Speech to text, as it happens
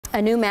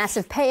A new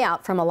massive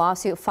payout from a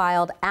lawsuit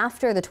filed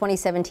after the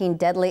 2017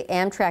 deadly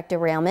Amtrak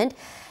derailment.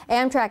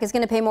 Amtrak is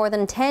going to pay more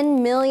than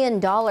 $10 million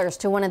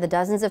to one of the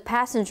dozens of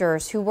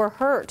passengers who were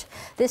hurt.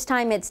 This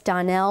time it's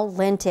Donnell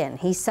Linton.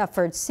 He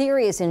suffered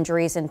serious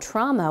injuries and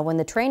trauma when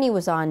the train he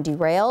was on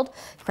derailed,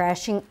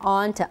 crashing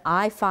onto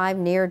I-5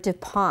 near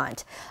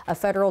DuPont. A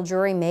federal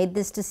jury made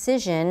this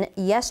decision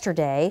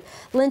yesterday.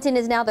 Linton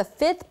is now the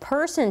fifth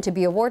person to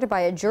be awarded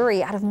by a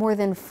jury out of more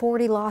than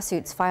 40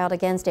 lawsuits filed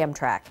against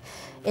Amtrak.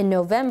 In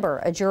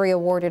November, a jury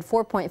awarded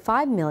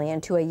 $4.5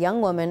 million to a young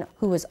woman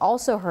who was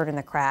also hurt in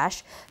the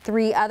crash.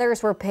 Three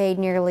others were paid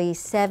nearly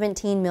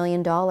 $17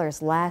 million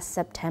last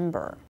September.